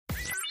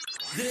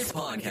This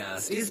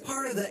podcast is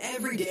part of the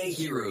Everyday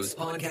Heroes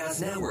Podcast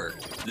Network,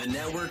 the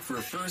network for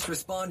first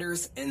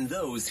responders and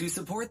those who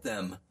support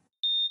them.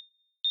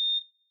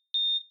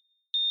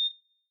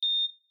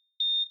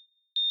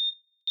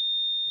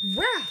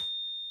 Well,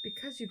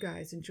 because you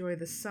guys enjoy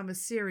the summer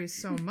series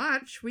so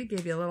much, we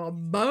gave you a little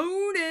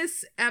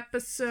bonus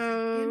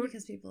episode. And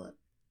because people are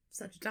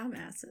such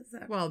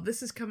dumbasses. Well,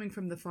 this is coming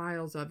from the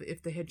files of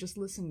if they had just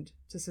listened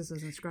to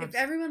Scissors and Scrubs. If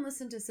everyone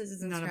listened to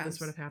Scissors and none Scrubs, of this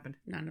would have happened.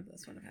 None of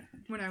this would have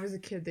happened. When I was a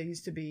kid, there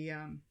used to be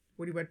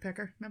Woody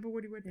Woodpecker. Remember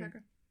Woody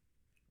Woodpecker?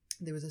 Yeah.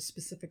 There was a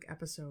specific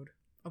episode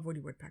of Woody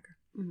Woodpecker.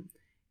 Mm-hmm.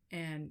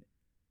 And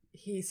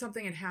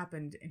something had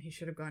happened and he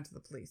should have gone to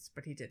the police,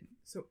 but he didn't.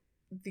 So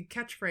the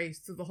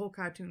catchphrase through the whole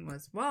cartoon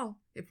was, well,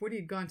 if Woody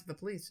had gone to the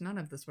police, none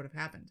of this would have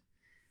happened.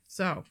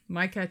 So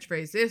my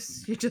catchphrase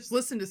is, you just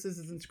listen to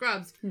Scissors and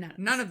Scrubs,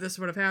 none of this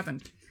would have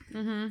happened.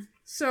 Mm-hmm.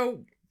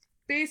 So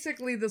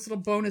basically this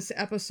little bonus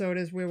episode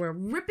is where we're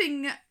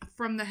ripping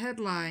from the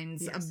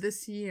headlines of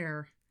this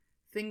year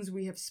things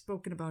we have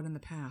spoken about in the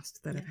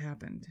past that have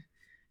happened.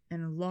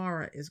 And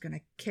Laura is going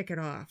to kick it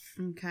off.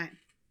 Okay.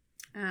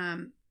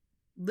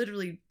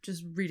 Literally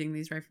just reading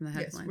these right from the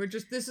headline.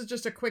 Yes, this is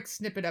just a quick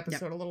snippet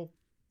episode, a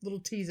little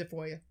teaser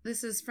for you.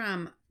 This is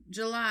from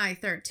July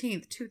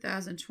 13th,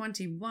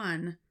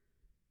 2021,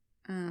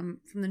 from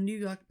the New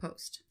York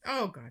Post.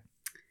 Oh, God.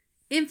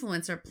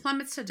 Influencer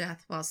plummets to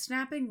death while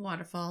snapping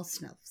waterfall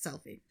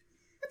selfie.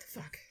 What the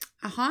fuck?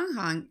 A Hong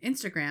Kong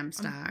Instagram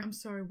star. I'm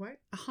sorry, what?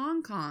 A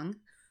Hong Kong.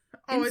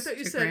 Oh, I thought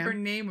you said her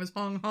name was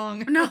Hong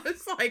Hong. No.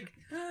 It's like,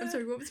 I'm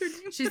sorry, what was her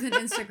name? She's an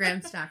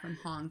Instagram star from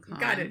Hong Kong.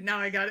 Got it. Now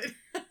I got it.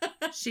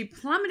 She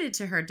plummeted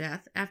to her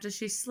death after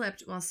she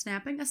slipped while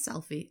snapping a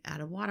selfie at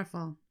a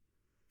waterfall.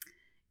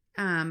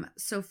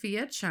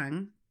 Sophia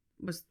Chung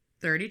was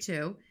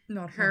 32.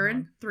 Not her Hong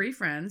and 3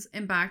 friends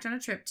embarked on a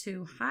trip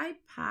to High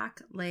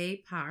Park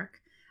Lay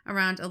Park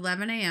around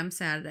 11 a.m.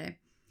 Saturday.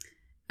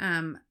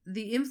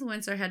 The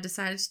influencer had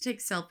decided to take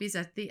selfies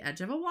at the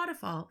edge of a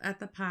waterfall at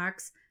the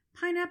park's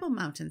Pineapple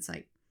Mountain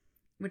site,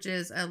 which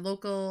is a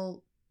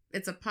local,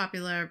 it's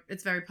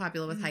very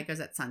popular with hikers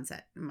at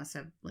sunset. It must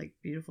have like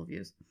beautiful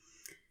views.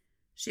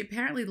 She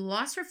apparently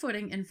lost her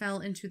footing and fell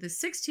into the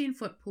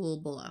 16-foot pool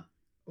below.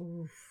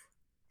 Oof.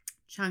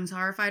 Chung's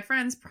horrified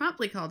friends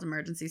promptly called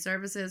emergency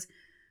services,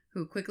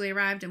 who quickly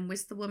arrived and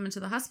whisked the woman to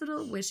the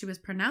hospital, where she was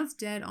pronounced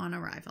dead on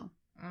arrival.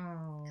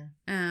 Oh.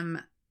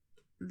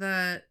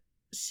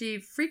 She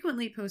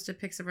frequently posted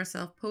pics of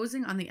herself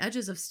posing on the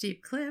edges of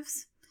steep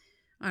cliffs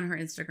on her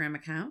Instagram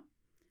account,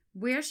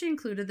 where she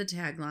included the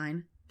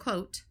tagline,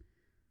 quote,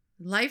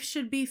 "Life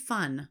should be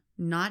fun,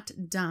 not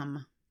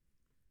dumb,"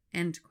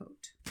 end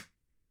quote.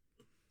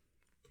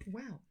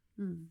 Wow.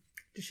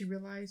 Did she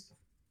realize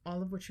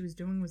all of what she was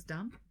doing was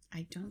dumb?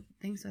 I don't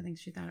think so. I think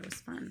she thought it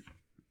was fun.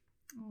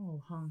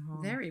 Oh, Hong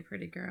Hong. Very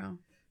pretty girl.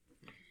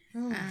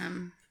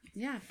 Oh.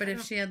 Yeah, but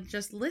if she had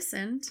just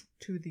listened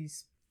to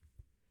these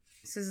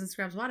Scissors and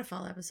Scrubs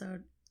waterfall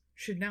episode,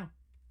 should know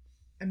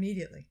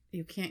immediately.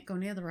 You can't go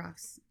near the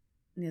rocks,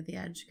 near the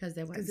edge, because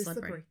they're wet and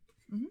slippery.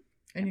 Mm-hmm.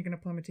 And you're going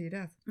to plummet to your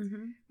death.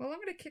 Mm-hmm. Well, I'm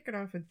going to kick it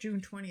off with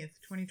June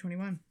 20th,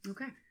 2021.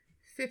 Okay.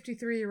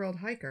 53-year-old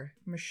hiker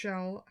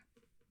Michelle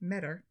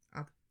Metter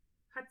of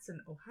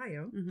Hudson,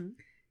 Ohio. Mm-hmm.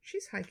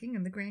 She's hiking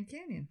in the Grand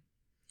Canyon.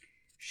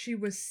 She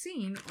was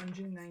seen on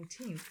June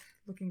 19th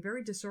looking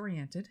very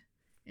disoriented,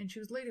 and she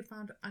was later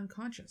found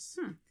unconscious.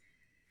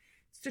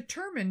 It's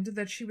determined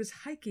that she was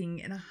hiking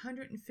in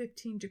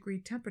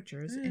 115-degree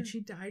temperatures, and she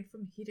died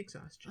from heat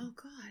exhaustion. Oh,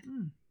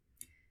 God.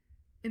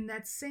 In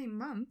that same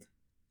month,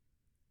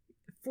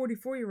 a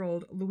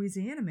 44-year-old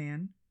Louisiana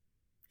man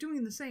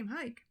doing the same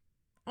hike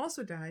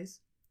also dies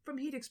from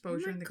heat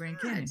exposure in the Grand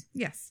Canyon.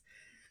 Yes.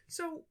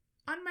 So,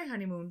 on my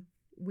honeymoon,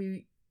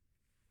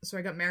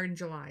 I got married in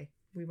July.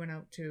 We went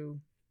out to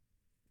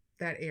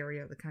that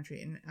area of the country,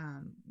 and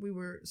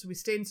we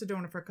stayed in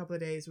Sedona for a couple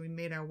of days. We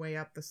made our way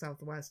up the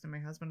Southwest, and my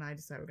husband and I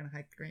decided we're going to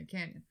hike the Grand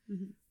Canyon.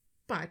 Mm-hmm.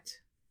 But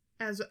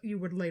as you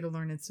would later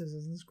learn in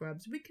Scissors and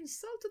Scrubs, we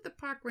consulted the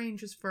park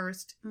rangers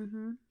first,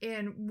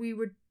 and we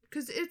would,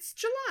 because it's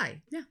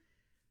July. Yeah.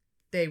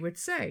 They would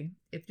say,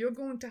 if you're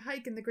going to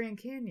hike in the Grand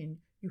Canyon,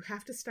 you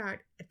have to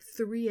start at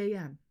 3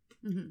 a.m.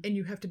 And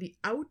you have to be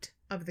out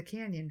of the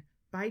canyon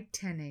by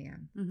 10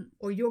 a.m.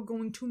 Or you're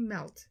going to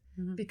melt.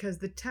 Because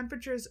the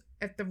temperatures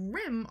at the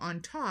rim on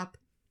top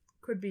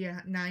could be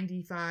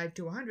 95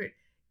 to 100.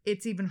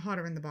 It's even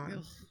hotter in the bottom.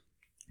 Ugh.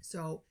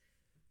 So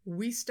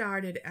we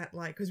started at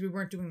because we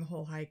weren't doing the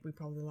whole hike. We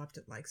probably left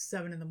at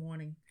 7 in the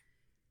morning.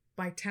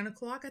 By 10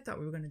 o'clock, I thought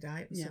we were going to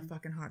die. It was so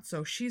fucking hot.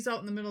 So she's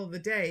out in the middle of the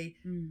day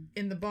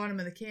in the bottom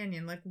of the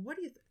canyon. What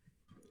do you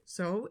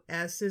So,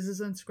 as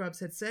Scissors and Scrubs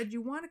had said,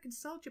 you want to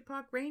consult your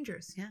park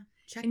rangers. Yeah.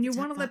 Check and you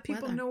want to let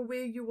people know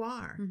where you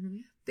are. Mm-hmm.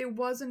 There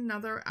was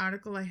another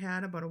article I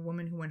had about a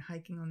woman who went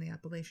hiking on the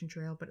Appalachian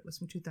Trail, but it was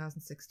from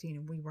 2016,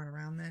 and we weren't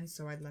around then,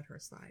 so I'd let her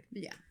slide.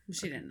 Yeah,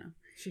 she didn't know.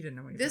 She didn't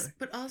know any this, better.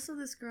 but also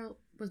this girl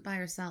was by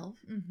herself.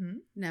 Mm-hmm.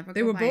 Never.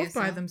 They were both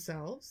by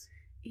themselves.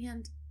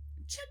 And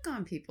check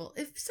on people.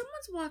 If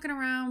someone's walking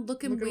around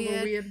looking a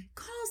little weird,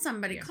 call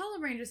somebody. Yeah. Call a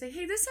ranger. Say,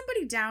 hey, there's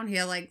somebody down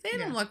here. Like, they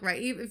don't look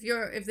right. Even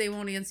if they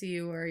won't answer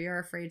you or you're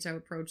afraid to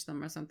approach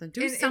them or something,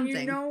 do something.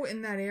 And you know,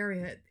 in that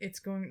area, it's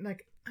going,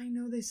 like, I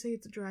know they say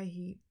it's a dry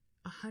heat.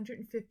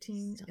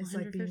 115 Still is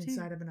like being 115.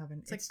 inside of an oven.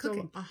 It's like still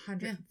cooking.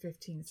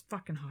 115. It's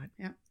fucking hot.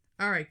 Yeah.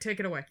 All right, take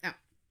it away. Oh,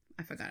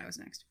 I forgot I was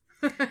next.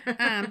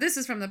 This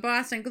is from the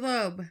Boston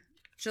Globe,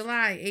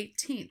 July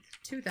 18th,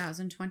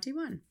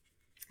 2021.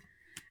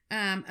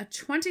 A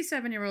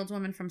 27-year-old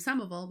woman from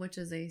Somerville, which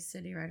is a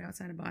city right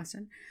outside of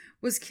Boston,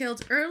 was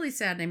killed early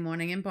Saturday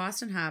morning in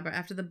Boston Harbor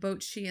after the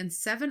boat she and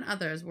 7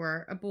 others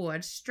were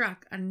aboard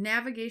struck a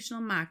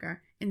navigational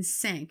marker and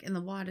sank in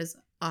the waters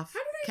off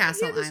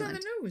Castle How did I hear Island.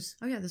 this on the news?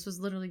 Oh, yeah, this was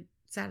literally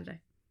Saturday.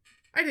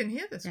 I didn't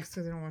hear this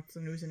because I don't watch the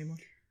news anymore.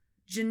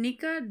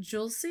 Janika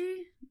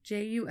Julce,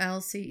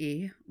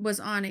 Julce, was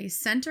on a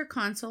center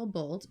console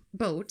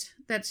boat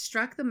that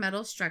struck the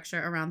metal structure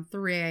around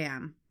 3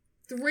 a.m.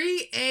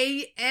 3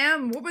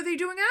 a.m. What were they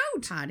doing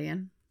out?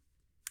 Partying.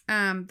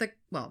 I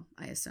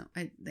assume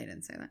they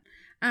didn't say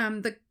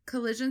that. The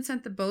collision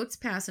sent the boat's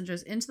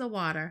passengers into the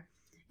water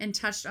and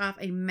touched off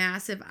a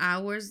massive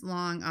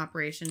hours-long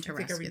operation to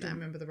rescue them. I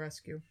remember the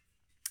rescue.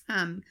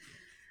 7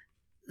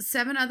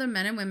 other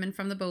men and women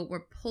from the boat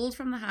were pulled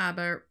from the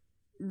harbor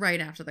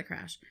right after the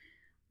crash.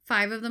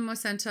 5 of them were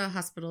sent to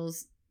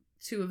hospitals.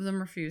 2 of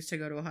them refused to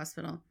go to a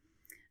hospital.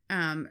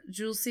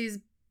 Julce's,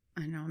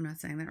 I know I'm not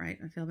saying that right.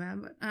 I feel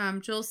bad, but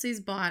Julce's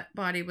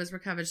body was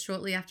recovered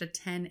shortly after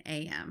 10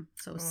 a.m.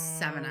 So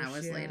 7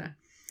 hours later,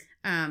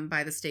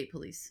 by the state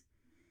police.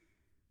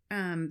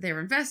 They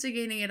were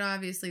investigating it.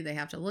 Obviously, they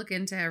have to look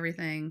into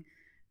everything.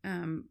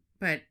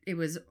 But it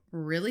was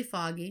really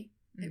foggy.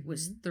 Mm-hmm. It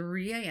was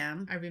 3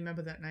 a.m. I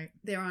remember that night.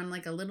 They're on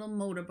like a little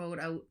motorboat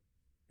out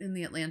in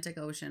the Atlantic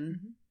Ocean.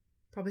 Mm-hmm.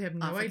 Probably have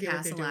no off idea of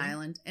what they're Castle doing.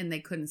 Island, and they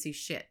couldn't see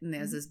shit. And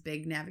there's this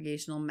big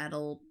navigational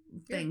metal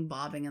thing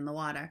bobbing in the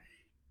water.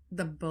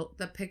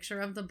 The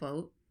picture of the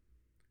boat,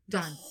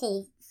 the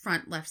whole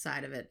front left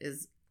side of it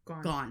is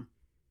gone.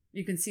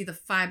 You can see the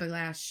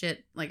fiberglass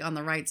shit like on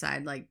the right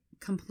side, like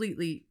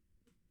completely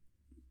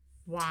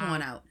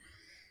torn out.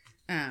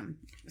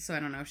 So I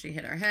don't know if she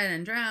hit her head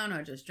and drowned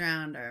or just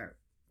drowned or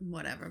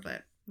whatever,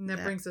 but and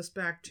that brings us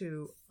back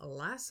to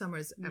last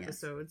summer's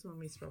episodes when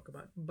we spoke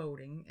about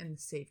boating and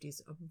the safeties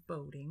of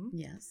boating.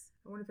 Yes.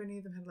 I wonder if any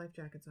of them had life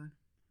jackets on.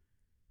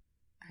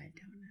 I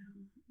don't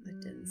know.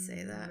 It didn't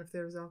say that. I wonder if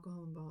there was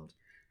alcohol involved.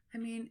 I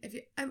mean,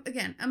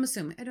 I'm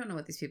assuming. I don't know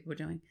what these people were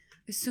doing.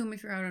 Assume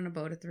if you're out on a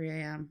boat at 3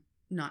 a.m.,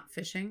 not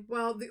fishing.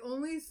 Well, the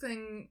only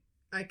thing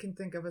I can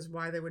think of as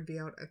why they would be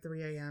out at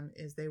 3 a.m.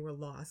 is they were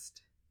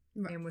lost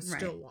and was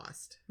still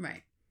lost.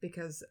 Right.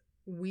 Because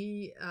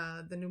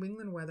the New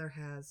England weather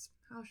has,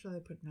 how shall I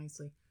put it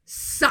nicely,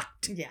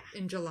 sucked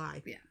in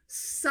July. Yeah.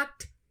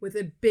 Sucked with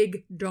a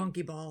big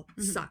donkey ball.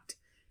 Mm-hmm. Sucked.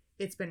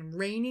 It's been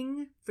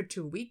raining for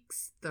 2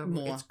 weeks.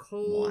 It's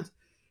cold.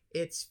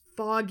 It's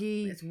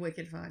foggy. It's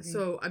wicked foggy.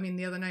 So, I mean,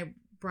 the other night,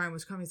 Brian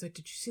was coming. He's like,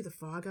 did you see the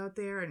fog out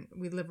there? And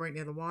we live right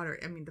near the water.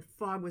 I mean, the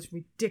fog was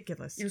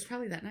ridiculous. It was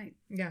probably that night.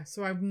 Yeah,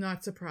 so I'm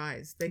not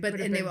surprised. They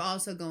were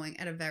also going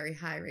at a very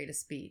high rate of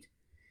speed.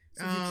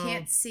 So if you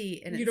can't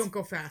see and you don't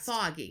go fast.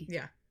 Foggy.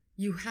 Yeah.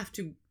 You have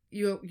to,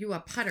 you are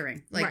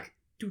puttering. Like, right.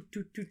 Do.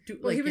 Well,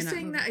 like, he was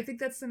saying that, I think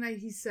that's the night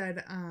he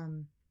said,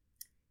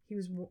 he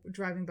was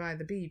driving by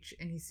the beach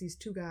and he sees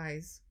 2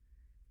 guys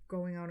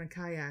going out in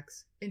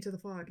kayaks into the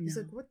fog. He's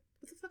like, what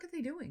the fuck are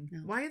they doing? No.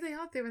 Why are they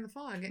out there in the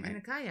fog in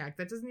a kayak?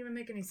 That doesn't even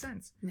make any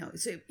sense. No.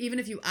 So even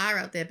if you are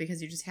out there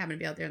because you just happen to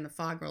be out there and the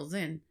fog rolls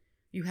in,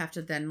 you have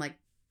to then like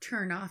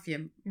turn off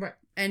your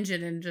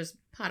engine and just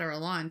putter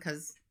along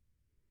because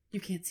you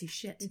can't see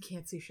shit. You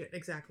can't see shit.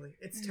 Exactly.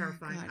 It's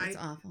terrifying. God, it's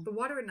awful. The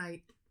water at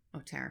night.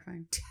 Oh,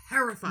 terrifying.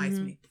 Terrifies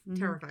me. Mm-hmm.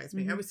 Terrifies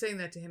me. I was saying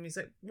that to him. He's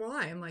like,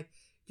 why? I'm like,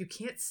 you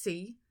can't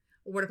see.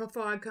 What if a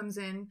fog comes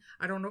in?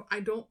 I don't know.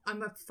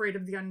 I'm afraid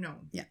of the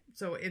unknown. Yeah.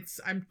 So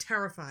I'm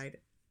terrified.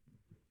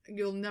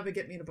 You'll never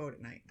get me in a boat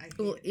at night.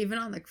 Even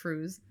on the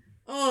cruise.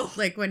 Oh.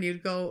 Like when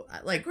you'd go,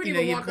 like,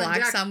 you'd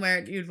walk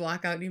somewhere, you'd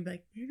walk out and you'd be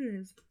like, it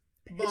is.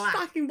 Black. It's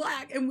fucking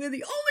black. And we're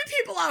the only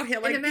people out here.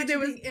 Like, and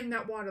imagine being in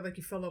that water like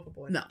you fell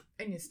overboard. No.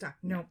 And you're stuck.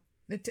 No.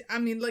 I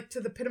mean, like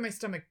to the pit of my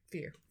stomach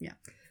fear. Yeah.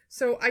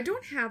 So I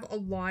don't have a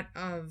lot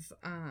of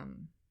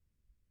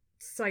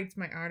cites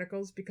my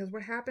articles because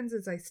what happens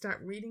is I start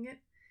reading it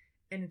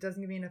and it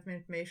doesn't give me enough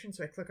information,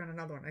 so I click on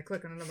another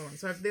one.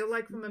 So they're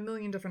like from a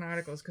million different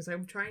articles because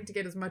I'm trying to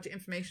get as much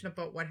information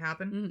about what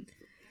happened. Mm.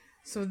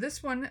 So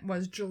this one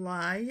was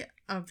July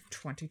of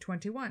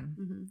 2021.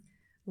 Mm-hmm.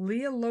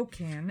 Leah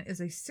Locan is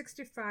a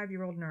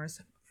 65-year-old nurse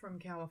from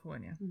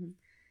California. Mm-hmm.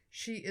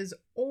 She is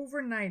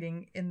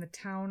overnighting in the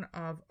town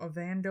of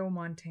Ovando,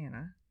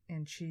 Montana,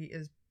 and she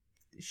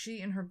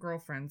and her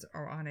girlfriends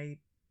are on a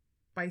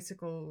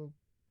bicycle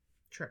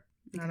trip.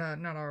 Okay.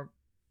 Not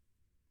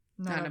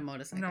a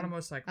motorcycle. Not a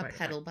motorcycle. A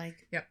pedal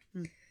bike. Yep.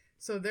 Mm.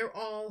 So they're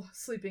all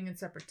sleeping in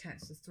separate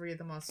tents. There's 3 of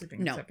them all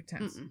sleeping in separate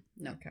tents. Mm-mm.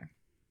 No. Okay.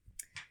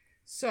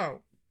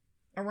 So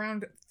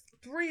around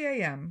 3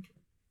 a.m.,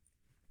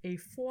 A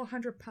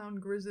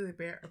 400-pound grizzly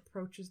bear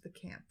approaches the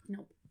camp.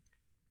 Nope.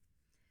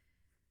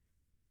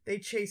 They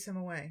chase him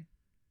away.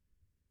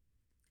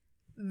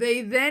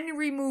 They then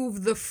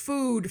remove the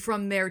food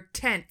from their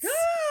tents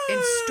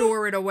and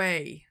store it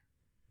away.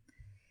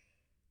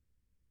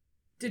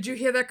 Did you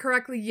hear that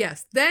correctly?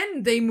 Yes.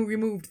 Then they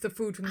removed the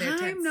food from their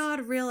tents. I'm not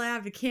a real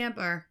avid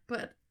camper,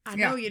 but I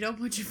know you don't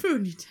put your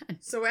food in your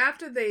tent. So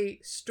after they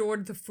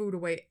stored the food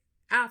away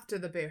after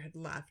the bear had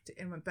left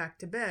and went back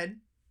to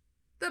bed,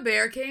 the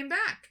bear came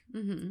back,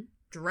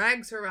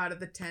 drags her out of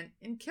the tent,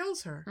 and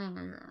kills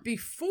her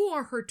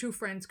before her two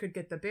friends could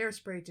get the bear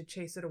spray to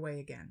chase it away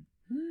again.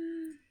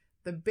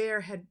 The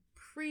bear had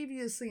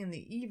previously in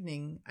the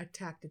evening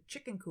attacked a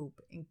chicken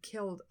coop and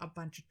killed a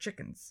bunch of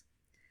chickens.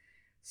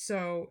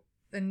 So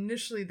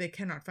initially they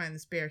cannot find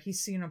this bear.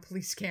 He's seen on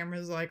police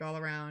cameras like all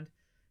around.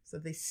 So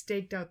they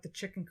staked out the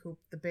chicken coop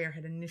the bear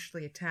had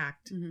initially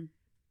attacked.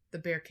 The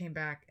bear came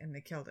back and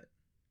they killed it.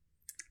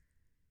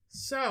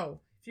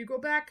 So if you go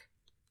back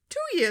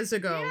 2 years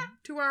ago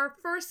to our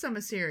first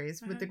summer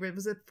series with the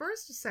was it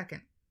first or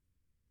second?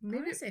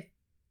 Maybe I say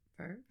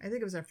first. I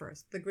think it was our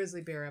first. The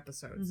grizzly bear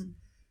episodes.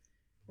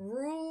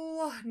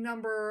 Rule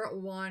number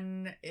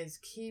 1 is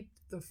keep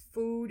the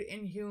food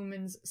and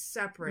humans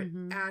separate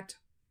at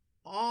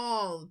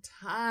all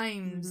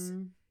times.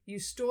 You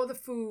store the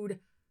food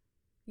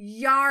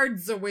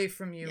yards away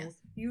from you. Yes.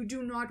 You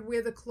do not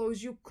wear the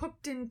clothes you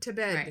cooked into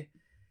bed. Right.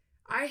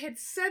 I had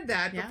said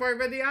that before I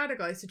read the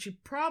article. I said she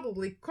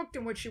probably cooked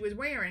in what she was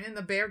wearing, and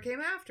the bear came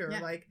after her.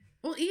 Yeah. Like,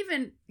 well,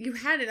 even you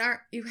had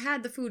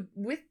the food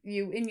with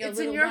you in your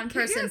little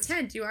one-person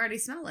tent. You already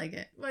smell like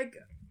it. Like,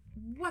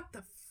 what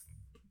the?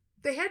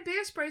 They had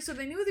bear spray, so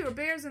they knew there were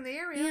bears in the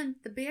area. And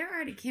the bear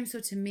already came.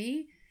 So to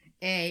me,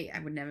 A, I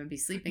would never be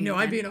sleeping. No,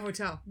 again. I'd be in a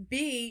hotel.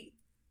 B,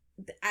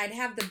 I'd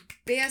have the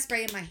bear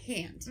spray in my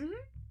hand.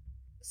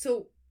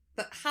 So,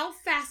 but how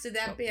fast did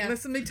that bear?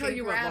 Let me tell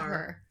you what, Laura.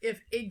 Her?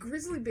 If a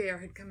grizzly bear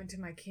had come into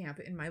my camp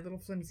in my little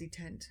flimsy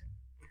tent,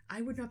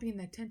 I would not be in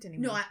that tent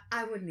anymore. No,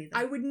 I wouldn't either.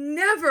 I would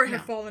never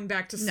have fallen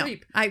back to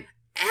sleep.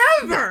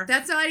 Ever.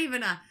 That's not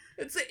even a.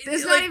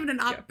 There's not even an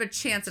a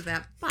chance of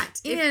that. But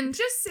if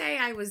just say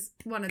I was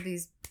one of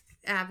these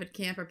avid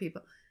camper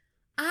people,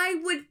 I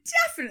would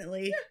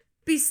definitely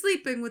be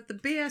sleeping with the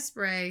bear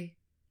spray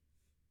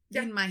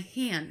in my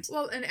hand.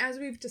 Well, and as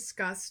we've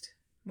discussed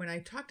when I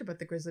talked about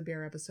the grizzly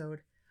bear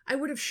episode, I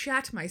would have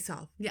shat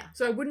myself. Yeah.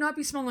 So I would not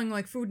be smelling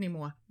like food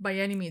anymore by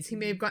any means. He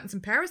may have gotten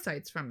some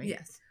parasites from me.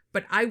 Yes.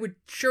 But I would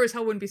sure as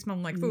hell wouldn't be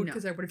smelling like food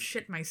because I would have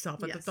shit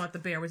myself at the thought the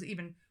bear was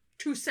even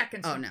 2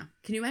 seconds. Oh, no.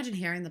 Can you imagine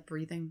hearing the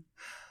breathing?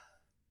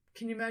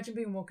 Can you imagine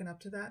being woken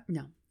up to that?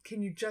 No.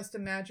 Can you just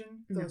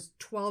imagine those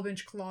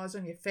 12-inch claws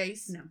on your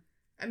face? No.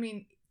 I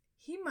mean,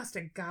 he must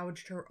have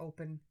gouged her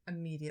open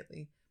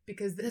immediately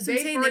because they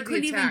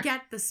couldn't even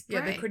get the spray.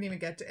 Yeah, they couldn't even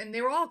get to, and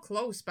they were all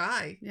close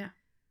by. Yeah.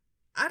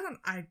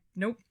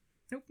 Nope.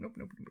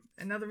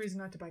 Another reason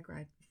not to bike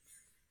ride.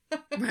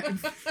 Right.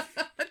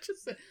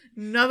 Just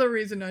another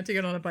reason not to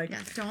get on a bike.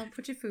 Yeah, don't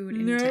put your food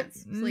in your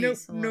tents,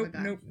 please. Nope.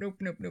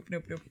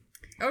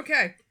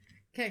 Okay.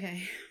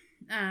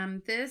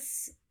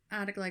 This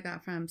article I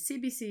got from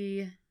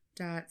cbc.ca.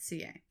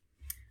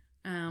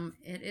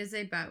 It is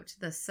about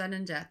the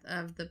sudden death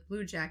of the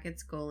Blue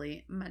Jackets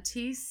goalie,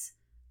 Matisse.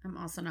 I'm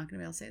also not going to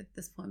be able to say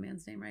this poor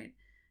man's name right.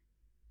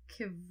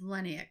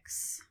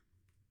 Kivlenieks.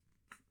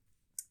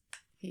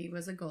 He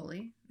was a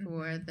goalie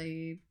for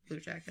the Blue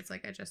Jackets,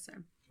 like I just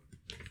said.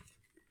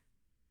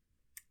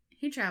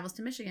 He travels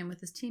to Michigan with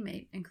his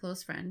teammate and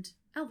close friend,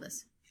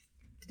 Elvis.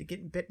 Did he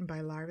get bitten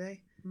by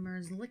larvae?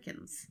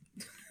 Merzlikins.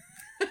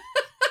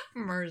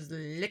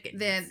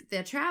 Merzlikins.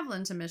 They're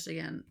traveling to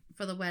Michigan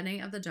for the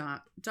wedding of the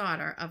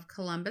daughter of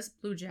Columbus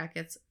Blue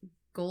Jackets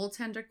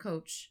goaltender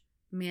coach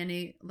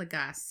Manny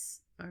Lagasse,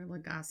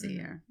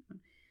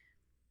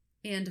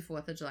 and a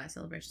 4th of July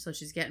celebration. So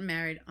she's getting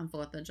married on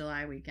 4th of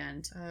July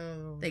weekend.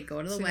 Oh. They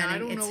go to the wedding. I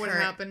don't know what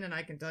happened, and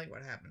I can tell you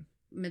what happened.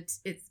 I'm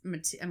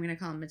going to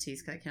call him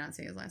Matisse because I cannot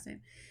say his last name.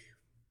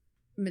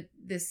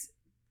 This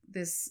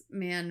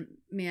man,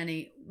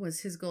 Manny, was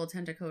his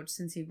goaltender coach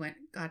since he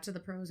got to the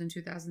pros in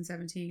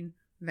 2017.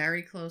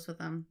 Very close with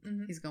them.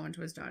 He's going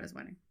to his daughter's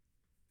wedding.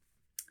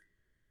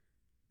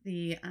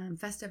 The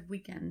festive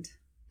weekend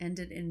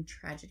ended in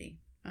tragedy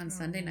on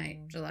Sunday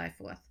night, July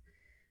 4th,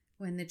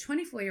 when the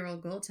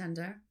 24-year-old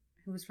goaltender,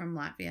 who was from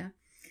Latvia,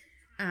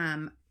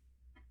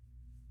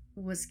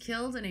 was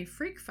killed in a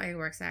freak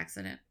fireworks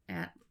accident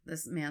at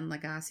this man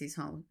Lagasse's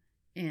home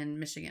in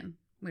Michigan,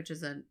 which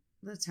is the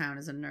town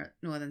is a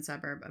northern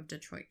suburb of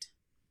Detroit.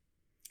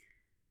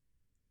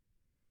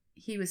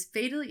 He was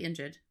fatally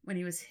injured when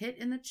he was hit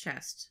in the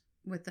chest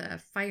with a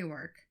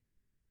firework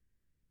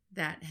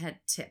that had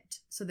tipped.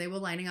 So they were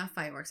lighting off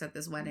fireworks at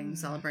this wedding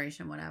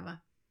celebration,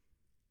 whatever.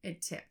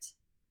 It tipped.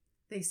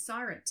 They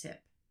saw it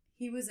tip.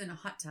 He was in a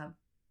hot tub.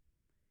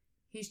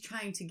 He's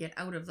trying to get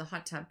out of the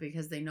hot tub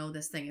because they know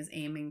this thing is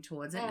aiming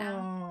towards it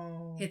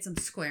now. Hits him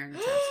square in the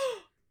chest.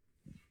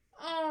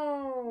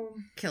 Oh.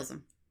 Kills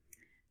him.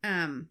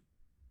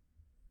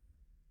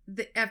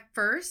 At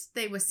first,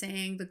 they were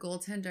saying the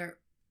goaltender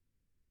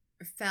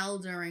fell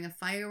during a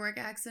firework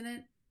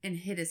accident and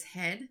hit his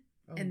head,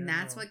 and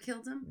that's what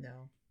killed him.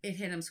 No. It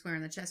hit him square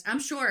in the chest. I'm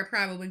sure it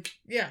probably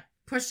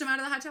pushed him out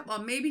of the hot tub. Or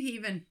maybe he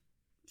even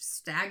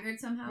staggered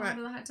somehow out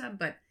of the hot tub,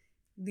 but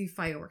the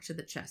firework to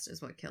the chest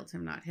is what killed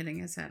him, not hitting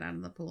his head out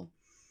of the pool.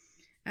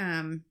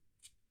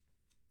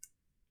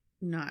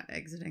 Not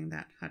exiting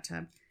that hot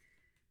tub.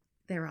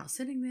 They're all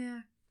sitting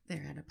there.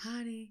 They're at a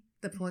party.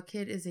 The poor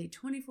kid is a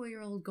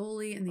 24-year-old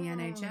goalie in the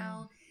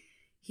NHL.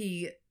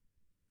 He's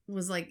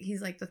like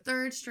the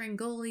third string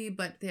goalie,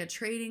 but they're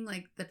trading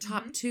like the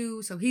top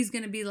two, so he's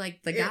gonna be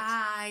like the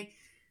guy.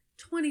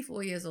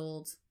 24 years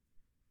old.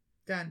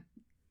 Done.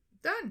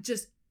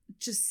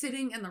 Just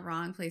sitting in the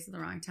wrong place at the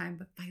wrong time.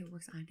 But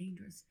fireworks are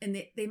dangerous, and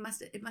it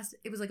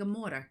was like a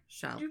mortar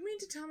shell. Do you mean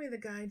to tell me the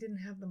guy didn't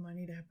have the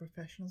money to have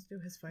professionals do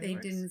his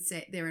fireworks? They didn't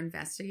say. They're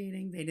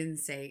investigating. They didn't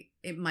say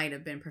it might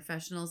have been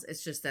professionals.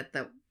 It's just that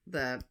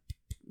the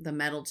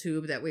metal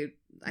tube that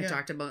I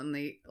talked about in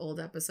the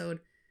old episode,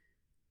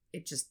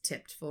 it just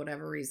tipped for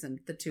whatever reason.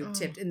 The tube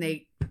tipped, and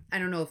I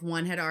don't know if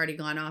one had already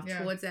gone off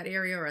towards that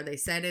area, or they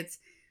said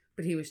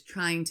but he was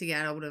trying to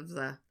get out of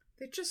the.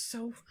 They're just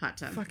so hot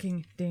tub.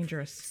 Fucking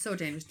dangerous. So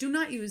dangerous.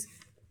 Don't use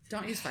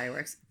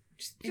fireworks.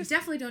 And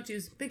definitely don't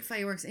use big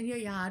fireworks in your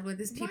yard with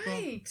these people.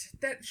 Right.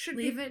 That should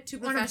leave it to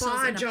professionals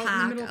on a in a barge park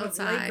out in the middle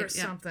outside. of a lake or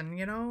something.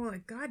 You know,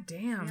 like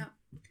goddamn.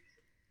 Yeah.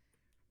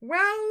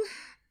 Well,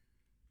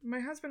 my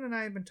husband and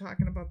I have been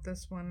talking about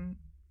this one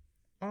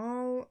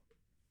all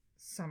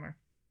summer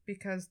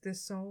because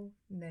there's so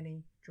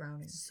many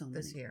drownings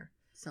this year.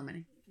 So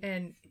many.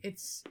 And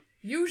it's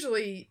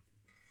usually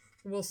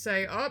we'll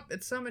say,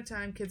 it's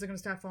summertime, kids are going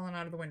to start falling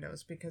out of the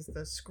windows because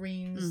the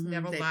screens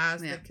never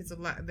last. The kids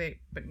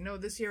but no,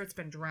 this year it's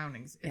been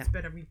drownings. It's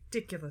been a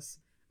ridiculous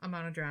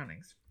amount of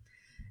drownings.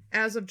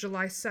 As of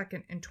July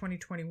 2nd in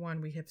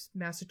 2021,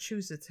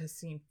 Massachusetts has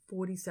seen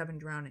 47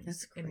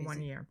 drownings in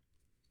 1 year.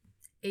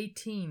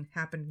 18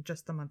 happened in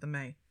just the month of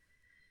May.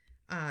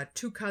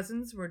 2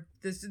 cousins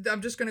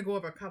I'm just going to go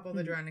over a couple of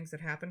the drownings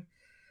that happened.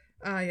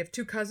 You have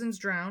 2 cousins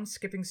drowned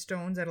skipping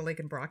stones at a lake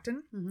in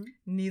Brockton.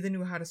 Neither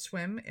knew how to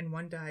swim, and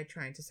one died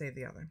trying to save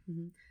the other.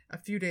 A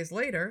few days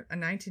later, a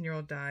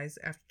 19-year-old dies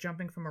after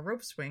jumping from a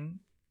rope swing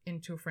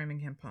into a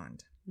Framingham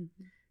pond.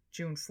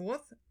 June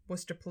 4th,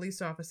 Worcester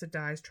police officer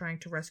dies trying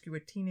to rescue a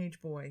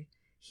teenage boy.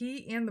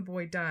 He and the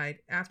boy died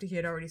after he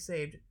had already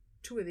saved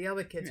 2 of the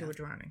other kids who were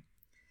drowning.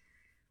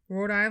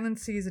 Rhode Island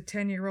sees a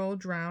 10-year-old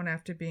drown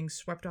after being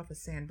swept off a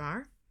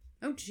sandbar.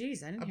 Oh,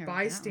 geez, I didn't hear about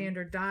that. A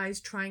bystander dies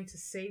trying to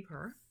save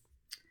her.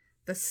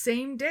 The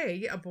same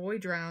day, a boy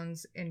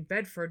drowns in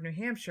Bedford, New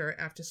Hampshire,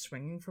 after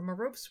swinging from a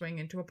rope swing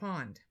into a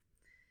pond.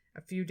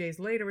 A few days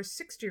later, a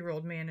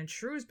 60-year-old man in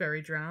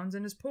Shrewsbury drowns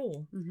in his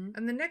pool.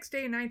 And the next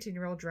day, a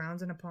 19-year-old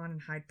drowns in a pond in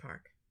Hyde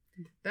Park.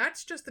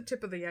 That's just the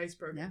tip of the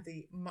iceberg. Yeah.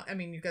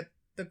 You got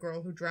the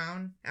girl who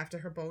drowned after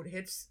her boat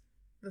hits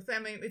the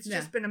thing. It's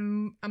just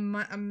been a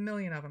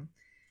million of them.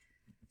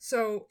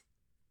 So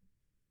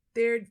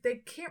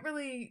they can't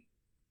really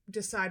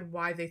decide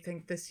why they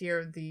think this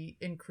year the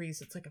increase,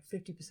 it's like a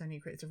 50%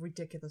 increase. It's a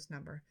ridiculous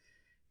number.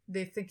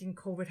 They're thinking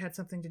COVID had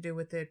something to do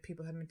with it.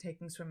 People have been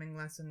taking swimming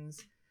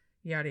lessons,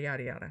 yada,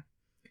 yada,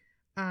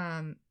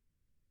 yada.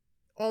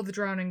 All the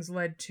drownings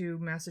led to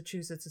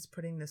Massachusetts is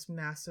putting this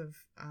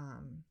massive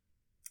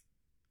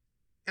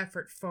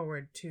effort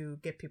forward to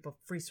get people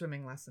free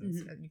swimming lessons.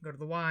 You can go to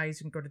the Y's,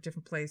 you can go to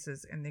different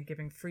places, and they're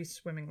giving free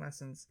swimming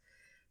lessons.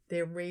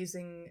 They're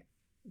raising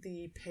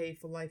the pay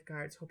for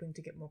lifeguards, hoping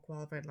to get more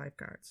qualified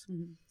lifeguards.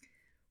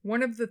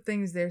 One of the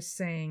things they're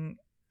saying,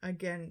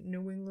 again,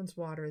 New England's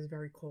water is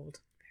very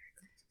cold,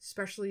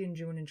 especially in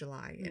June and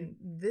July. And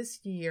this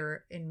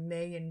year, in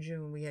May and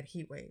June, we had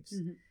heat waves.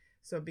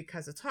 So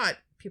because it's hot,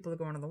 people are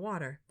going in the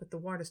water, but the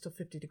water's still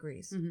 50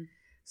 degrees.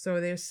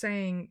 So they're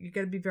saying you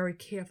got to be very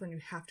careful, and you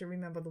have to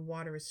remember the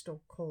water is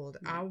still cold.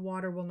 Our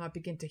water will not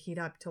begin to heat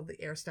up till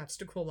the air starts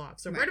to cool off.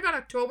 So right about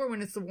October,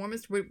 when it's the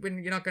warmest, when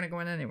you're not going to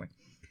go in anyway.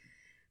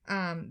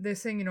 They're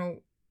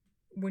saying,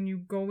 when you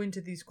go into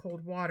these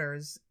cold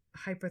waters,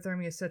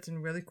 hypothermia sets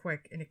in really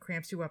quick, and it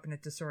cramps you up and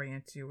it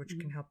disorients you, which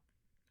can help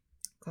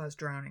cause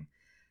drowning.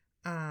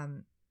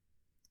 And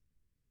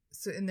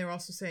they're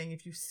also saying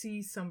if you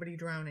see somebody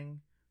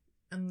drowning,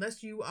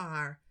 unless you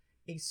are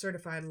a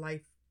certified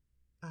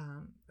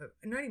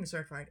not even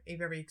certified, a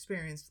very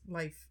experienced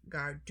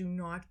lifeguard, do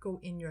not go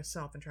in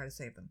yourself and try to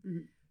save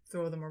them.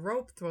 Throw them a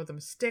rope, throw them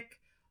a stick,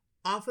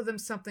 offer them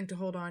something to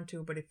hold on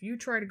to. But if you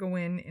try to go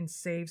in and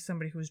save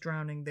somebody who's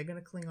drowning, they're going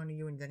to cling onto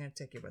you and they're going to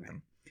take you with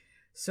them.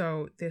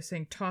 So they're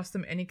saying toss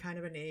them any kind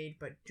of an aid,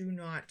 but do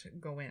not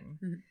go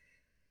in.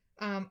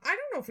 I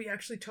don't know if we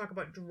actually talk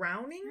about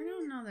drowning. I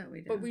don't know that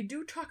we do. But we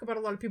do talk about a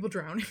lot of people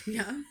drowning.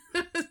 Yeah.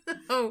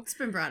 So, it's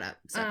been brought up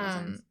several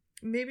times.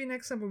 Maybe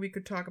next summer we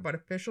could talk about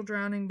official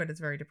drowning, but it's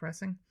very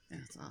depressing. Yeah,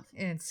 it's awful.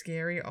 And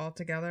scary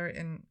altogether.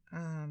 And,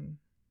 I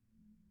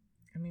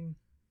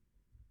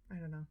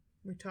don't know.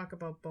 We talk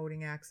about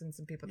boating accidents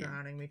and people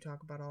drowning. We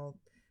talk about all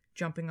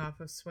jumping off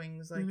of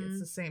swings. Like, it's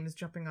the same as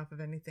jumping off of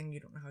anything. You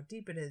don't know how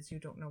deep it is. You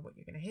don't know what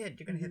you're going to hit.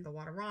 You're going to hit the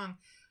water wrong.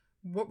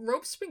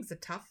 Rope swings are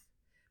tough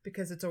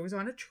because it's always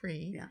on a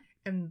tree. Yeah.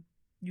 And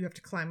you have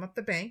to climb up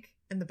the bank.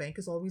 And the bank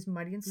is always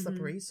muddy and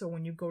slippery. So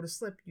when you go to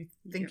slip, you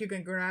think you're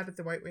going to grab it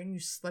the right way, and you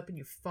slip and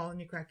you fall and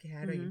you crack your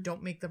head, or you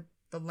don't make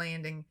the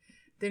landing.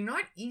 They're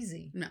not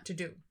easy to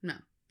do. No.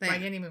 By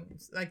any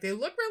means. Like, they're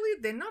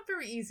not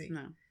very easy.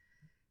 No.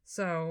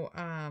 So,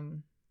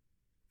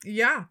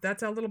 yeah,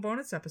 that's our little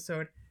bonus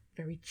episode.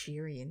 Very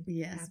cheery and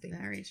happy.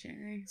 Very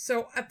cheery.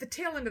 So, at the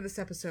tail end of this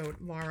episode,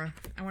 Laura,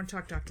 I want to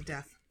talk Dr.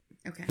 Death.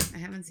 Okay, I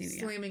haven't seen it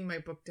yet. Slamming my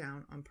book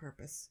down on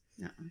purpose.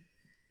 Uh-uh.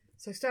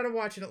 So, I started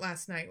watching it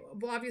last night.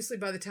 Well, obviously,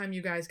 by the time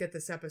you guys get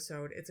this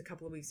episode, it's a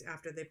couple of weeks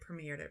after they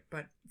premiered it.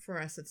 But for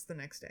us, it's the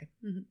next day.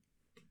 Mm-hmm.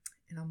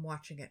 And I'm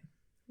watching it.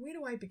 Where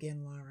do I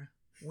begin, Laura?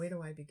 Where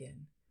do I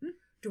begin?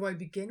 Do I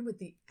begin with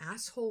the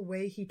asshole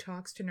way he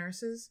talks to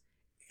nurses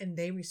and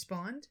they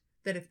respond?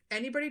 That if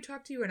anybody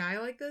talked to you and I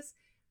like this,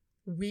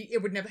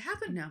 it would never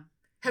happen. No.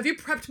 Have you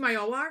prepped my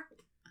OR?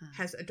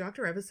 Has a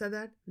doctor ever said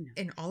that? No.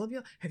 And all of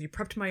you? Have you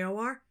prepped my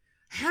OR?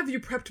 Have you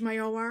prepped my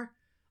OR?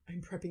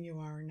 I'm prepping your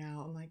OR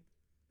now. I'm like,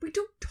 we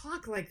don't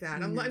talk like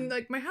that. I'm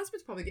like, my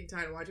husband's probably getting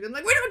tired of watching it. I'm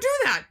like, we don't do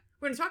that.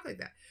 We don't talk like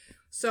that.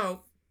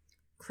 So,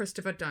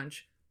 Christopher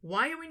Dunch.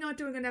 Why are we not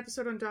doing an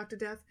episode on Dr.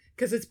 Death?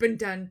 Because it's been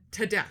done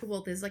to death.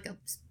 Well, there's like a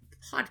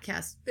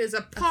podcast. There's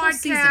a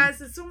podcast.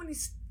 There's so many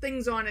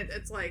things on it.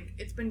 It's like,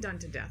 it's been done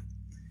to death.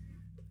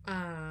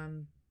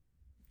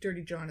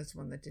 Dirty John is the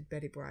one that did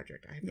Betty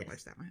Broderick. I have to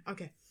watch that one.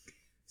 Okay.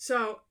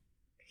 So,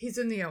 he's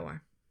in the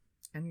OR.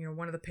 And,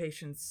 one of the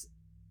patients,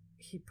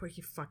 he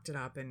fucked it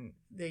up. And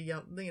they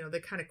yell, they're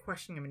kind of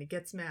questioning him. And he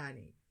gets mad.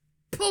 And he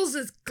pulls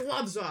his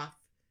gloves off.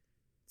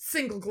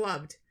 Single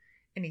gloved.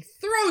 And he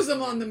throws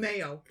them on the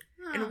Mayo.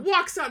 And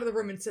walks out of the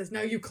room and says,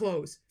 now you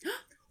close.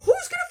 Who's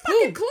going to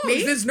fucking close?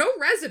 Me? There's no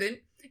resident.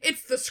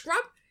 It's the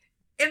scrub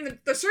and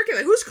the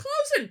circulator. Who's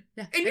closing?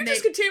 Yeah. And you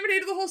just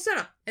contaminated the whole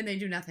setup. And they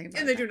do nothing about it.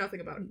 And they do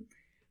nothing about it.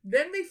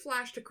 Then they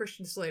flash to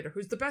Christian Slater,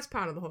 who's the best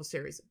part of the whole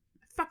series.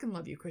 I fucking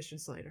love you, Christian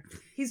Slater.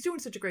 He's doing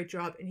such a great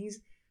job. And he's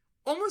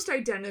almost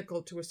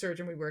identical to a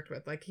surgeon we worked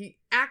with. Like, he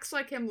acts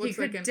like him, looks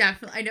like him.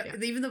 Definitely. I know.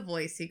 Even the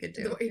voice he could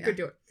do. He could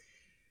do it.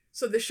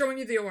 So they're showing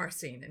you the OR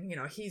scene, and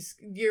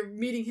you're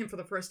meeting him for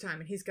the first time,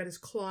 and he's got his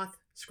cloth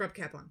scrub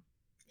cap on.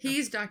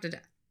 He's Dr.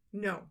 Death.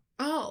 No.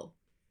 Oh.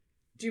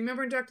 Do you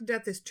remember in Dr.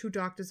 Death, there's 2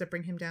 doctors that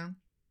bring him down?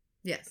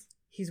 Yes.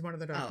 He's one of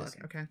the doctors.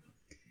 Oh, okay.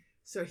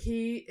 So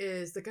he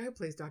is the guy who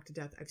plays Dr.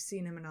 Death. I've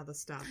seen him in other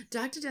stuff.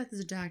 Dr. Death is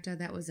a doctor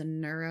that was a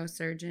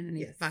neurosurgeon, and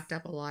he fucked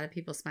up a lot of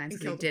people's spines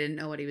because he didn't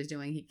know what he was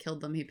doing. He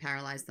killed them. He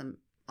paralyzed them.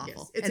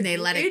 Awful. Yes. And they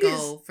let it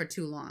go for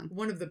too long.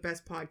 One of the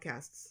best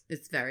podcasts.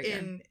 It's very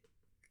good.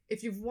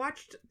 If you've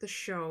watched the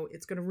show,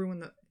 it's going to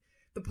ruin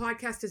the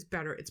podcast is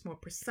better. It's more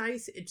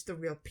precise. It's the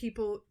real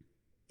people.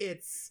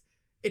 It's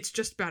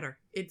just better.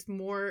 It's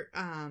more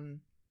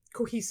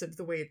cohesive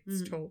the way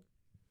it's told.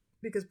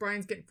 Because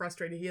Brian's getting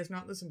frustrated. He has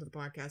not listened to the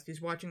podcast. He's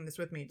watching this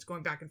with me. It's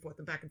going back and forth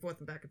and back and forth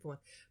and back and forth.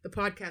 The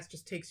podcast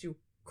just takes you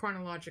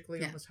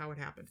chronologically almost how it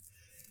happened.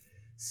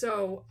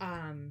 So,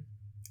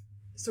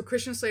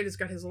 Christian Slater's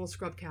got his little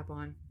scrub cap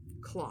on,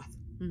 cloth.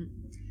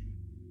 Mm-hmm.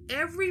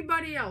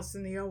 Everybody else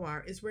in the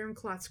OR is wearing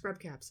cloth scrub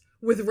caps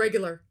with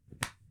regular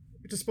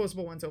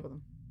disposable ones over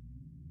them.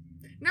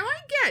 Now I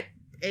get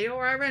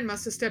AORN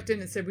must have stepped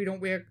in and said we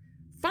don't wear.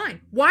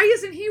 Fine. Why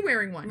isn't he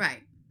wearing one?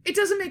 Right. It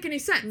doesn't make any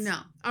sense. No.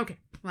 Okay.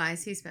 Why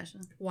is he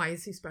special? Why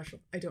is he special?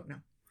 I don't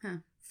know. Huh.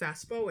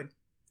 Fast forward.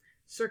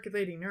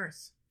 Circulating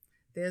nurse.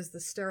 There's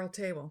the sterile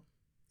table.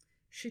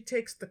 She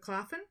takes the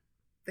coffin,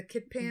 the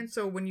kit pan.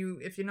 So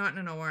if you're not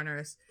an OR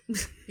nurse,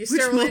 your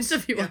sterile most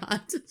of you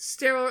aren't.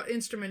 Sterile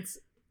instruments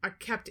are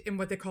kept in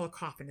what they call a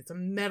coffin. It's a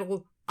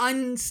metal,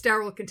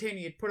 unsterile container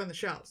you'd put on the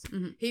shelves.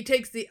 Mm-hmm. He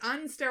takes the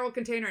unsterile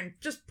container and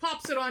just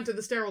pops it onto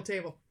the sterile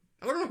table.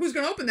 I don't know who's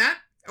going to open that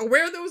or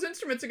where those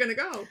instruments are going to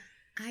go.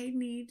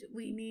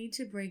 We need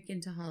to break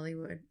into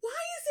Hollywood. Why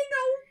is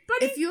there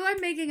nobody? If you are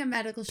making a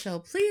medical show,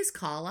 please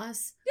call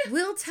us. Yeah.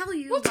 We'll tell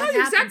you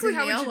exactly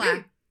how it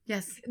should be.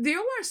 Yes. The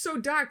OR is so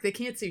dark they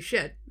can't see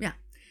shit. Yeah.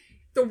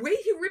 The way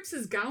he rips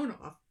his gown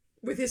off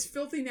with his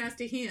filthy,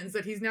 nasty hands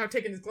that he's now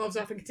taking his gloves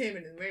off and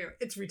contaminating the mirror.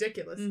 It's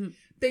ridiculous. Mm-hmm.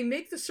 They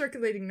make the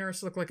circulating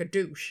nurse look like a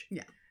douche.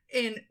 Yeah.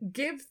 And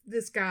give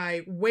this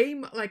guy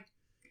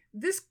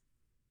this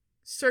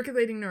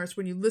circulating nurse,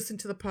 when you listen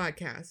to the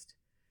podcast,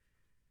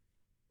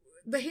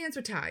 the hands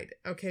are tied.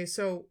 Okay,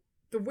 so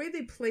the way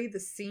they play the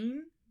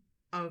scene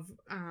of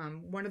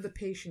one of the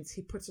patients,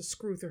 he puts a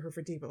screw through her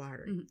vertebral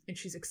artery, and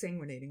she's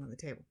exsanguinating on the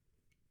table.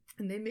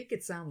 And they make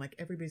it sound like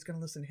everybody's going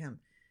to listen to him.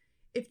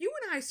 If you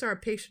and I saw a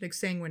patient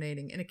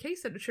exsanguinating in a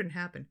case that it shouldn't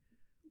happen,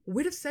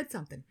 we'd have said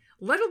something.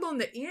 Let alone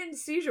the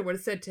anesthesia would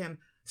have said to him,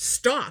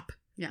 stop.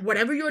 Yeah.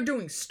 Whatever you're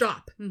doing,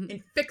 stop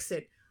and fix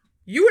it.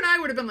 You and I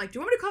would have been like, do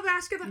you want me to call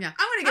vascular? Yeah.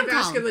 I'm going to get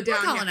vascular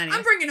down here.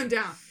 I'm bringing him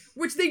down.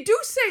 Which they do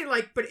say,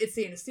 but it's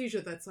the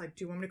anesthesia that's like,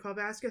 do you want me to call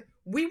vascular?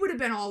 We would have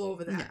been all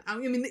over that. Yeah. I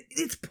mean,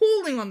 it's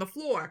pooling on the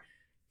floor.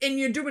 and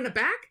you're doing it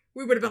back,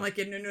 we would have been like,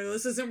 yeah, no,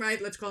 this isn't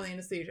right. Let's call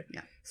anesthesia.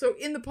 Yeah. So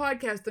in the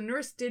podcast, the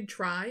nurse did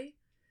try,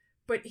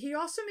 but he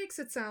also makes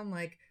it sound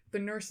like the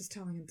nurse is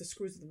telling him the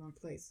screw's in the wrong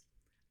place.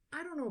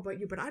 I don't know about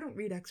you, but I don't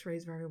read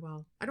x-rays very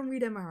well. I don't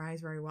read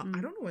MRIs very well.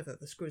 I don't know whether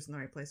the screw's in the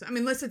right place. I mean,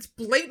 unless it's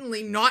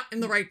blatantly not in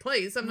the right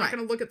place. I'm not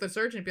going to look at the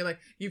surgeon and be like,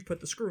 you've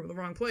put the screw in the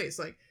wrong place.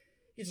 Like,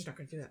 you're just not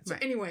going to do that. So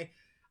anyway,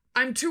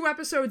 I'm 2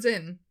 episodes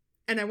in,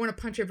 and I want to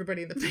punch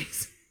everybody in the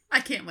face. I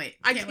can't wait.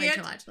 I can't wait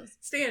to watch this.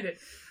 Stand it.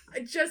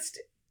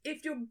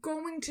 If you're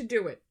going to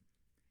do it,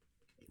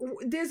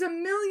 there's a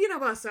million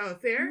of us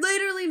out there.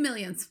 Literally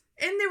millions.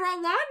 And they're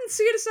all on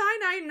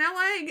Cedars-Sinai in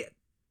LA.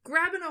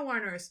 Grab an OR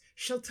nurse.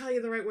 She'll tell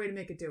you the right way to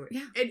make it do it.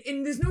 Yeah.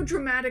 And there's no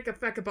dramatic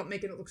effect about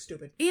making it look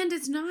stupid. And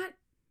it's not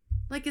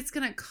like it's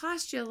going to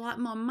cost you a lot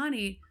more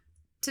money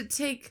to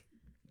take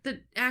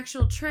the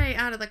actual tray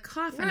out of the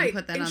coffin and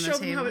put that on the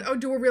table.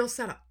 Do a real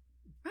setup.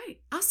 Right.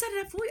 I'll set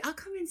it up for you. I'll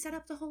come in and set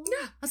up the whole...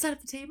 Yeah. I'll set up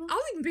the table. I'll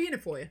even be in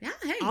it for you. Yeah,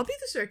 hey. I'll be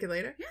the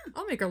circulator. Yeah.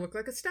 I'll make her look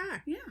like a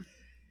star. Yeah.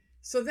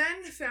 So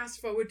then, fast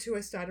forward to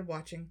I started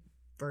watching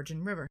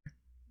Virgin River.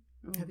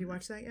 Oh, have you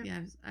watched that yet?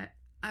 Yeah.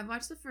 I've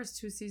watched the first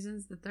 2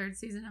 seasons. The 3rd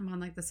season, I'm on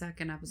like the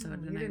 2nd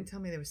episode. You didn't tell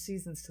me there were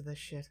seasons to this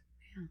shit.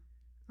 Yeah.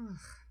 Ugh.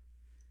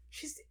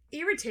 She's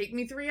irritating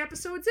me 3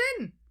 episodes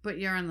in. But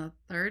you're on the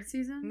 3rd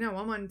season? No,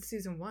 I'm on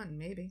season 1,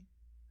 maybe.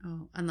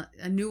 Oh, and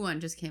a new one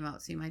just came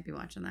out, so you might be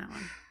watching that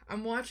one.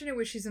 I'm watching it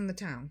where she's in the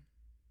town.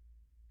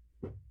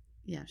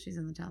 Yeah, she's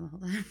in the town the whole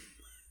time.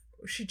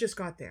 She just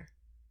got there.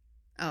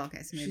 Oh,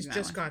 okay. So maybe she's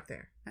just got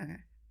there. Okay.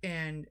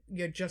 And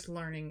you're just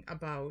learning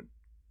about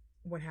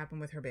what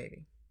happened with her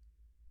baby.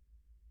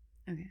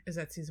 Okay. Is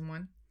that season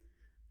 1?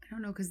 I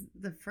don't know, because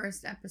the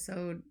first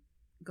episode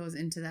goes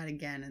into that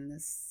again in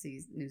this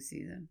new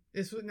season.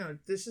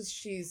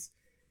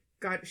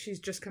 She's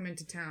just come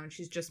into town.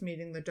 She's just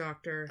meeting the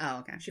doctor. Oh,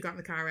 okay. She got in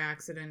the car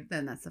accident.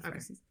 Then that's the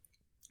first season.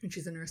 And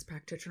she's a nurse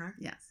practitioner.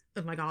 Yes.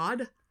 Oh my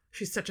God.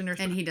 She's such a nurse.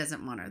 And he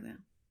doesn't want her then.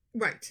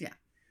 Right. Yeah.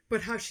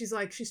 But how she's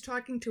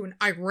talking to an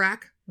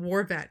Iraq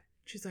war vet.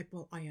 She's like,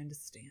 well, I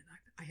understand.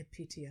 I had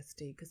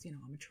PTSD because,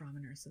 I'm a trauma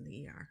nurse in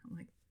the ER. I'm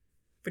like,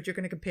 but you're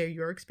going to compare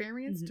your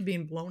experience to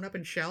being blown up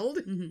and shelled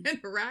in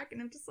Iraq?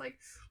 And I'm just like,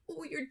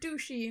 oh, you're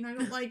douchey and I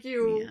don't like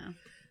you. Yeah.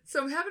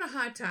 So I'm having a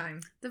hard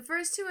time. The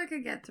first 2 I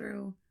could get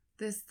through.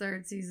 This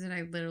 3rd season,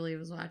 I literally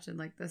was watching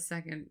like the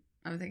 2nd.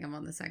 I think I'm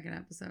on the 2nd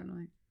episode. I'm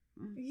like,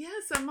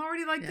 yes, I'm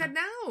already like that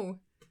now.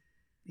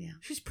 Yeah.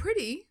 She's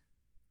pretty.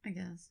 I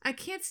guess. I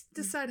can't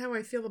decide how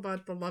I feel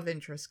about the love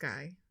interest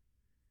guy.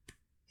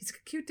 He's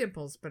got cute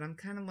dimples, but I'm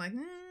kind of like,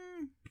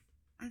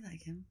 I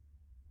like him.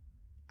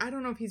 I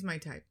don't know if he's my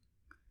type.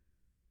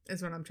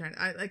 Is what I'm trying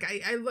to...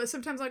 I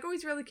sometimes like, oh,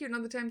 he's really cute. And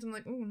other times I'm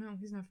like, oh, no,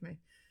 he's not for me.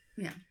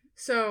 Yeah.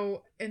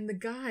 So, and the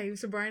guy,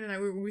 so Brian and I,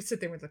 we sit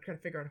there and try to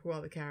figure out who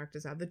all the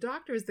characters are. The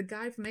doctor is the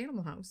guy from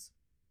Animal House.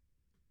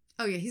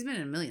 Oh, yeah, he's been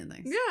in a million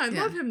things. Yeah, I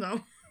love him,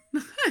 though.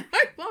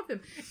 I love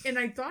him. And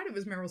I thought it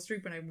was Meryl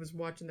Streep when I was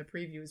watching the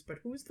previews, but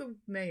who's the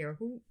mayor?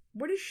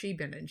 What has she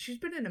been in? She's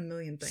been in a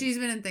million things. She's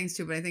been in things,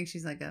 too, but I think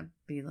she's like a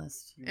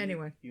B-list.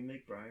 Anyway. You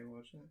make Brian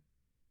watch that?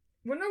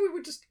 Well, no, we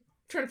were just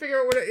trying to figure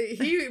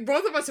out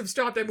both of us have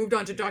stopped. I moved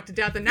on to Dr.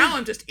 Death, and now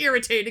I'm just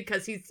irritated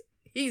because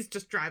he's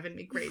just driving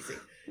me crazy.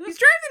 He's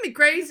driving me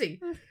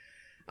crazy.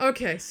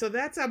 Okay, so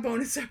that's our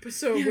bonus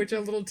episode, which a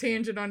little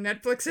tangent on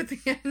Netflix at the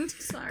end.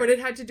 Sorry. But it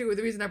had to do with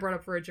the reason I brought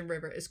up Virgin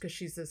River is because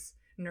she's this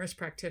nurse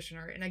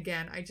practitioner. And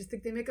again, I just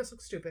think they make us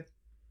look stupid.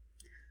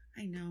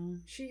 I know.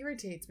 She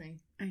irritates me.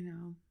 I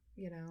know.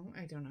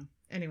 I don't know.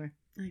 Anyway.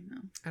 I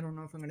know. I don't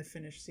know if I'm going to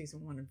finish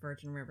season 1 of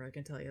Virgin River. I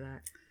can tell you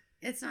that.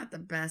 It's not the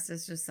best.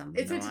 It's just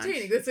something It's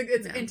entertaining. It's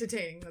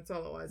entertaining. That's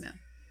all it was. Yeah.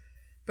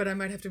 But I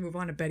might have to move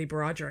on to Betty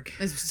Broderick.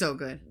 It's so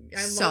good.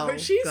 I love her.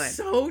 She's good.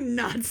 So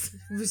nuts.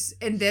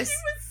 And this... She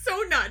was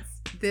so nuts.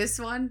 This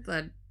one,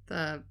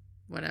 the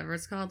whatever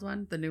it's called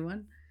one, the new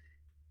one,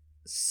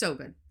 so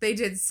good. They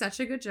did such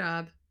a good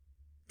job.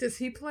 Does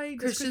he play...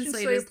 Christian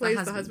Slater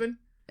plays the husband?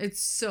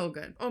 It's so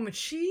good. Oh, but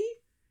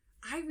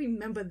I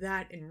remember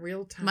that in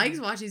real time.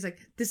 Mike's watching. He's like,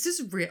 this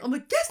is real. I'm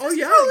like, yes, oh,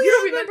 yeah? Really you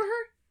don't remember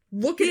her?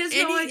 Look at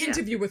any no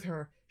interview with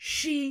her.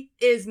 She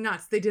is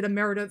nuts. They did a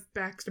Meredith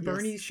Baxter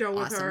Burney show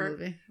with her.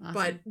 Movie. Awesome.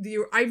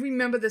 But I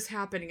remember this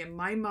happening and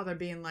my mother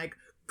being like,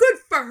 good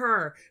for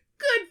her.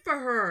 Good for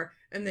her.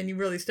 And then you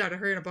really started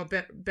hearing about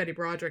Betty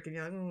Broderick and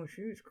you're like, oh,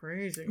 she's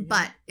crazy.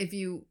 But if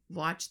you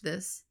watch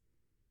this,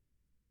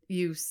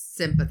 you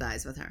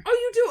sympathize with her. Oh,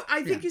 you do?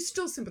 I think you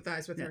still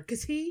sympathize with her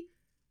because he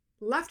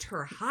left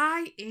her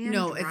high and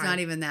No, dry. it's not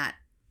even that.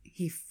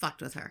 He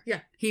fucked with her.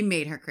 Yeah. He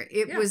made her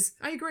crazy.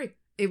 I agree.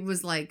 It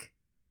was like,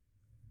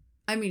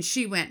 I mean,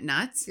 she went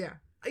nuts. Yeah.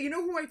 You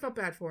know who I felt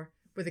bad for?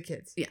 Were the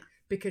kids. Yeah.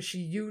 Because she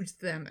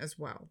used them as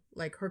well.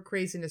 Like, her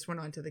craziness went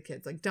on to the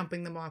kids. Like,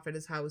 dumping them off at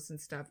his house and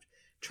stuff.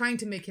 Trying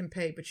to make him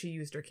pay, but she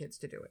used her kids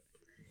to do it.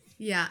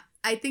 Yeah.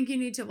 I think you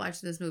need to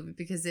watch this movie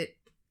because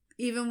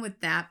even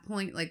with that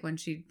point, like when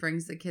she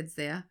brings the kids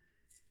there,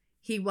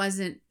 he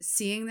wasn't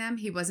seeing them.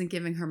 He wasn't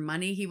giving her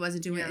money. He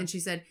wasn't doing it. And she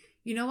said,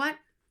 you know what?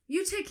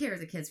 You take care of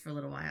the kids for a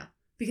little while.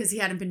 because he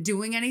hadn't been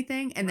doing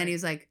anything. And then he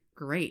was like,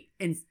 great.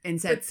 And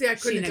said, But see, I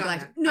couldn't she have done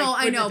neglected. that. No,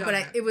 I couldn't know, have but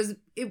done that.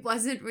 it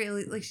wasn't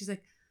really like, she's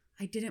like,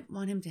 I didn't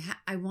want him to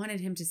I wanted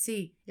him to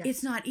see Yes.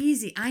 it's not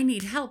easy. I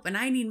need help and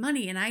I need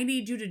money and I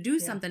need you to do Yeah.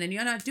 something and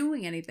you're not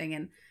doing anything.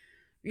 And,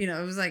 it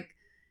was like,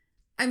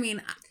 I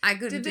mean, I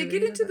couldn't Did they do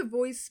get it into either, the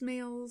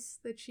voicemails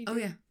that she did? Oh,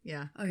 yeah.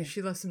 Yeah. Oh, yeah.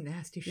 She left some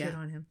nasty shit Yeah.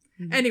 on him.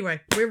 Mhm.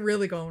 Anyway, we're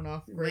really going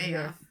off. but Right way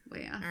here. off,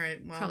 way off. All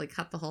right. Well, Probably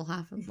cut the whole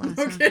half of last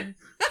Okay.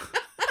 half.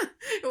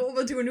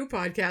 we'll do a new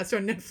podcast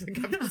on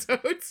Netflix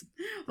episodes.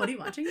 What are you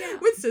watching now?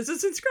 With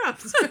scissors and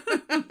scrubs.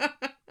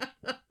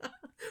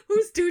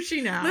 Who's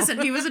douchey now?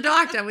 Listen, he was a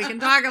doctor. We can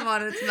talk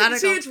about it. It's medical.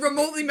 See, it's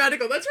remotely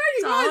medical. That's right.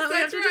 He That's all was. that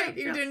we That's have to right.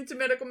 do. He Yeah. did into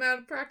medical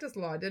malpractice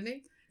law, didn't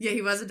he? Yeah,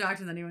 he was a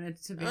doctor, then he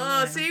went to be a Oh,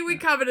 lawyer. see, we Yeah.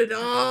 covered it.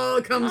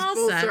 All comes All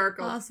full set.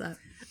 circle. All set.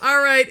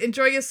 All right.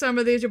 Enjoy your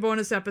summer. There's your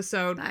bonus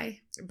episode. Bye.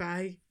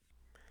 Bye.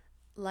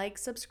 Like,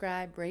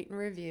 subscribe, rate, and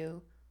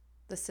review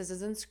the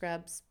Scissors and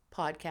Scrubs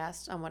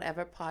podcast on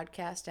whatever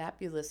podcast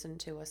app you listen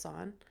to us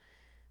on.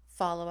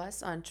 Follow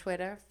us on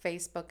Twitter,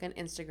 Facebook, and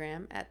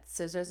Instagram at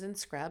Scissors and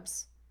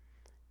Scrubs.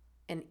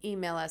 And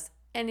email us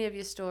any of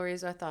your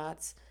stories or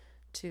thoughts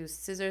to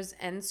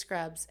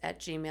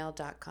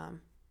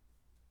scissorsandscrubs@gmail.com.